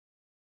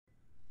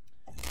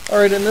All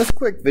right, in this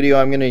quick video,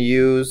 I'm going to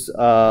use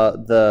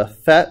the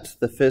PhET,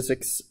 the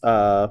physics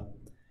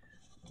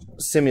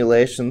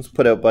simulations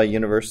put out by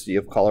University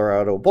of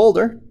Colorado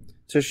Boulder,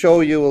 to show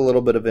you a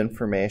little bit of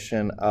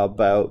information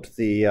about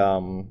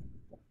the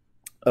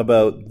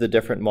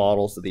different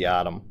models of the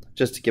atom,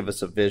 just to give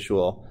us a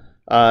visual.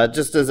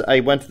 Just as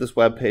I went to this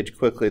web page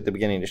quickly at the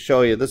beginning to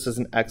show you, this is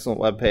an excellent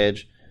web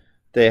page.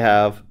 They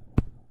have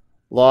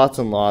lots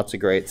and lots of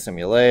great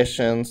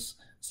simulations,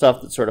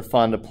 stuff that's sort of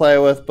fun to play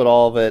with, but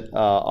all of it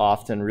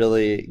often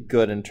really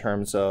good in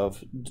terms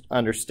of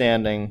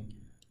understanding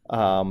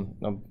a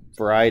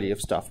variety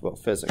of stuff about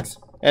physics.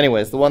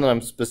 Anyways, the one that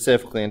I'm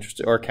specifically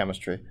interested, or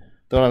chemistry,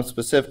 the one I'm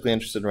specifically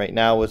interested in right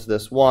now was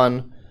this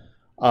one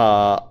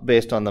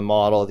based on the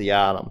model of the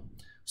atom.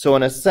 So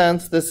in a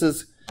sense, this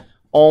is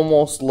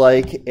almost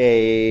like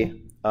a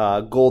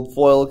gold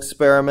foil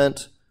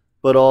experiment,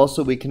 but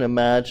also we can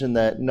imagine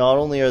that not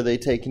only are they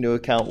taking into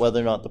account whether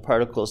or not the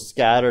particle is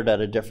scattered at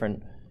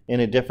in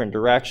a different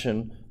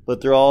direction,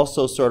 but they're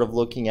also sort of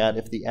looking at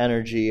if the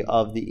energy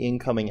of the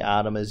incoming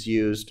atom is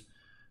used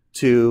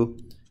to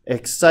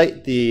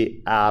excite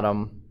the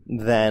atom,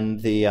 then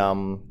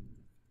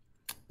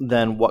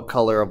what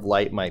color of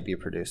light might be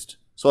produced.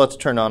 So let's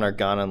turn on our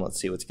gun and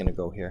let's see what's going to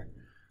go here.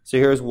 So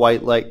here's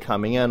white light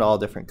coming in, all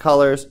different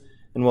colors,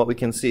 and what we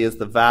can see is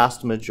the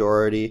vast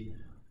majority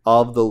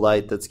of the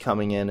light that's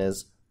coming in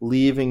is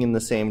leaving in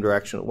the same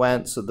direction it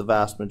went, so the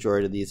vast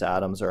majority of these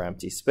atoms are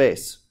empty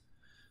space.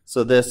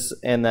 So this,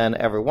 and then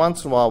every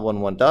once in a while when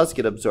one does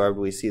get absorbed,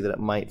 we see that it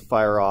might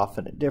fire off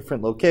in a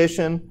different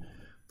location.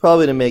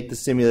 Probably to make the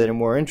simulator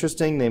more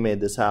interesting, they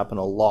made this happen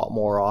a lot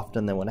more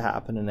often than would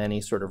happen in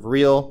any sort of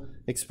real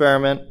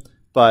experiment,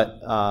 but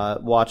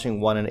watching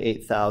 1 in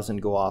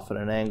 8,000 go off at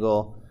an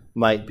angle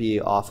might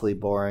be awfully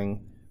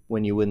boring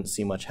when you wouldn't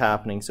see much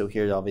happening. So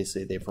here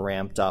obviously they've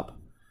ramped up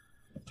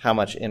how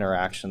much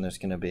interaction there's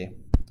going to be.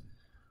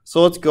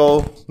 So let's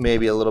go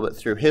maybe a little bit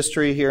through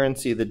history here and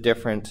see the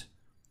different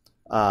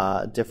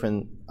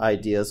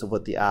ideas of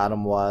what the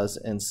atom was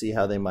and see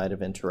how they might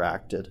have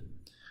interacted.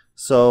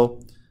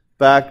 So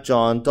back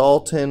John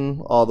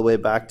Dalton, all the way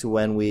back to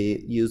when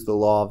we used the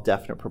law of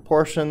definite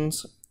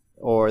proportions,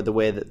 or the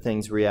way that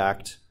things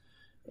react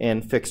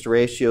in fixed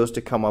ratios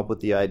to come up with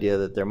the idea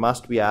that there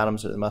must be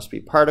atoms or there must be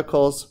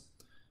particles,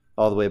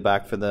 all the way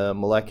back for the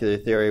molecular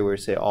theory where we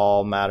say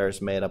all matter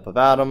is made up of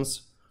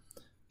atoms.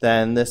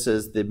 Then this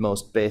is the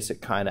most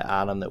basic kind of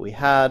atom that we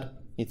had.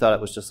 He thought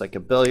it was just like a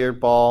billiard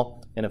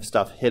ball, and if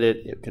stuff hit it,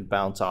 it could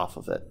bounce off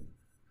of it.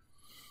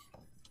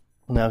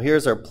 Now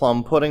here's our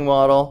plum pudding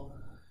model.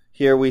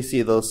 Here we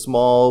see those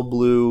small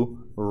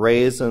blue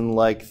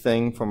raisin-like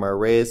thing from our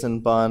raisin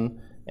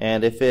bun,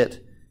 and if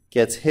it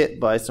gets hit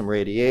by some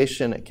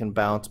radiation, it can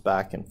bounce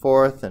back and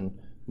forth and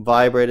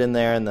vibrate in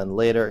there, and then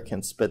later it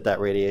can spit that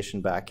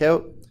radiation back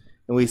out.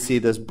 And we see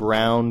this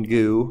brown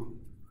goo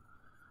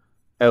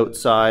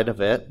outside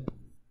of it,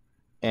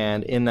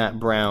 and in that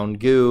brown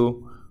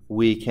goo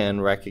we can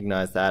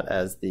recognize that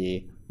as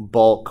the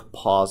bulk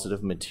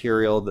positive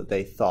material that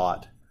they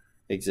thought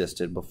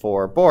existed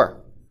before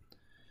Bohr.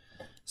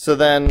 So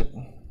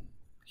then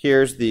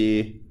here's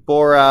the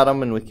Bohr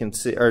atom, and we can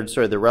see, or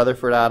sorry, the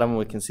Rutherford atom.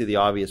 We can see the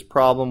obvious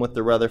problem with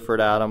the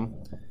Rutherford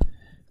atom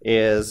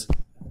is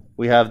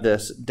we have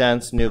this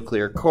dense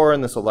nuclear core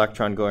and this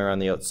electron going around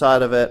the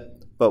outside of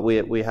it, but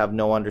we have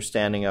no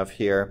understanding of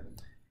here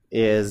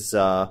is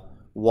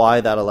why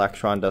that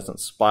electron doesn't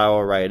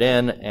spiral right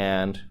in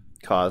and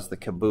cause the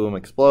kaboom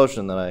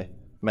explosion that I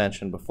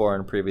mentioned before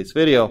in a previous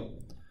video.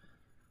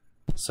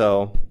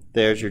 So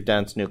there's your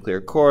dense nuclear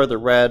core, the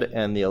red,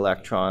 and the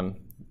electron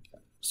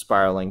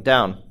spiraling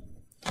down.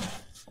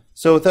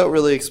 So without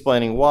really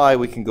explaining why,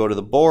 we can go to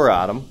the Bohr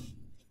atom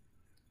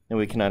and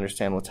we can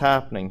understand what's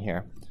happening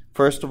here.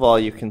 First of all,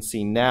 you can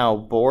see now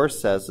Bohr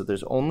says that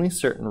there's only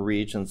certain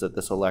regions that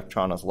this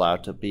electron is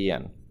allowed to be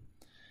in.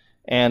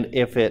 And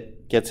if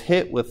it gets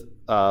hit with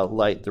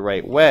light the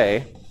right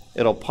way,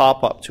 it'll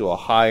pop up to a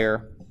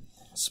higher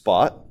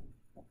spot,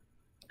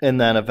 and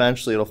then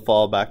eventually it'll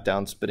fall back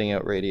down, spitting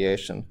out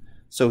radiation.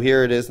 So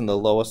here it is in the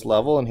lowest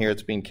level, and here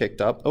it's being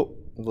kicked up. Oh,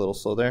 a little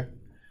slow there.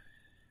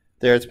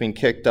 There it's being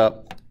kicked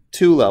up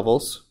 2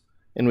 levels,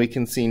 and we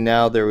can see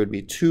now there would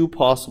be 2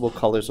 possible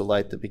colors of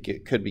light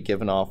that could be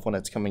given off when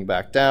it's coming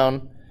back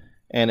down,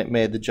 and it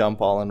made the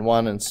jump all in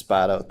one and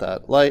spat out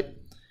that light.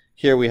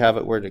 Here we have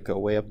it, where did it go?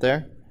 Way up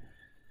there.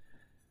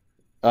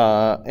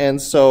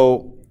 And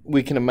so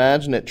we can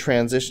imagine it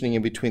transitioning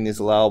in between these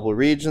allowable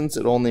regions.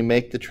 It'll only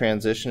make the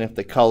transition if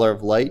the color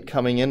of light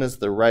coming in is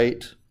the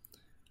right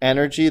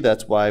energy.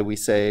 That's why we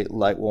say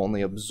light will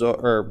only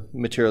absorb, or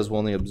materials will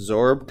only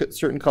absorb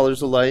certain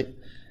colors of light.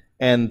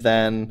 And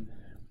then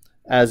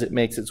as it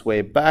makes its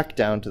way back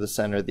down to the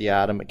center of the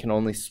atom, it can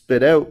only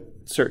spit out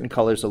certain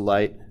colors of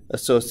light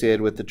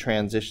associated with the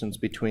transitions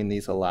between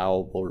these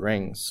allowable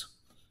rings.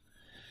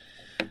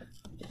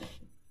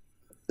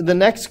 The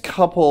next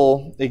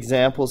couple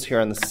examples here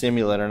on the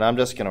simulator, and I'm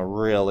just going to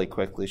really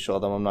quickly show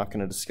them, I'm not going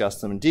to discuss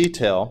them in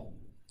detail,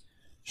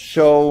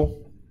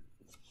 show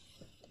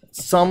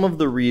some of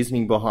the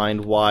reasoning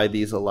behind why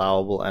these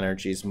allowable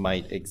energies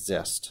might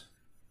exist.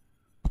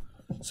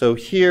 So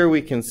here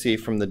we can see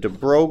from the de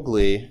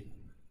Broglie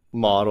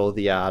model of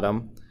the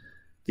atom,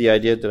 the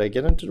idea, did I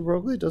get into de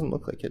Broglie? It doesn't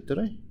look like it, did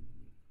I?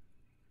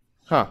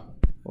 Huh.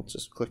 Let's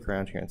just click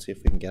around here and see if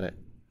we can get it.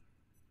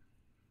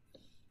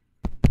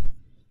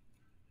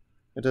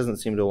 It doesn't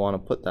seem to want to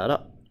put that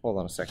up. Hold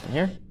on a second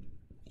here.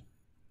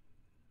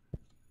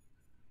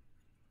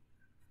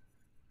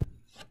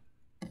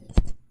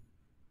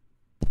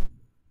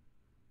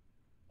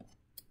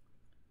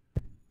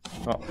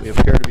 Oh, we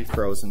appear to be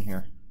frozen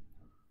here.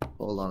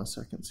 Hold on a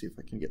second, see if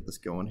I can get this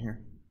going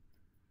here.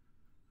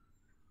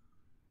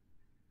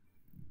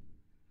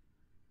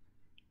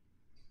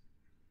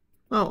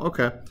 Oh,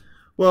 okay.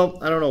 Well,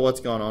 I don't know what's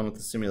going on with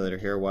the simulator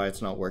here, why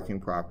it's not working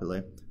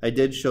properly. I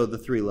did show the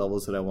 3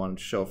 levels that I wanted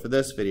to show for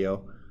this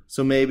video,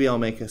 so maybe I'll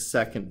make a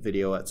second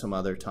video at some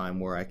other time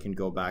where I can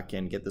go back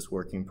in, get this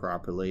working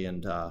properly,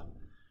 and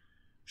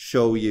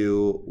show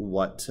you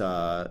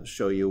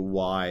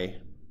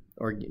why,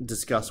 or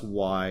discuss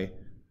why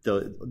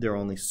there are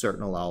only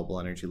certain allowable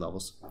energy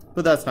levels.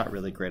 But that's not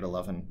really grade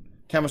 11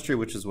 chemistry,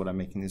 which is what I'm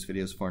making these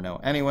videos for now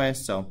anyway,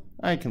 so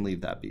I can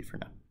leave that be for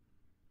now.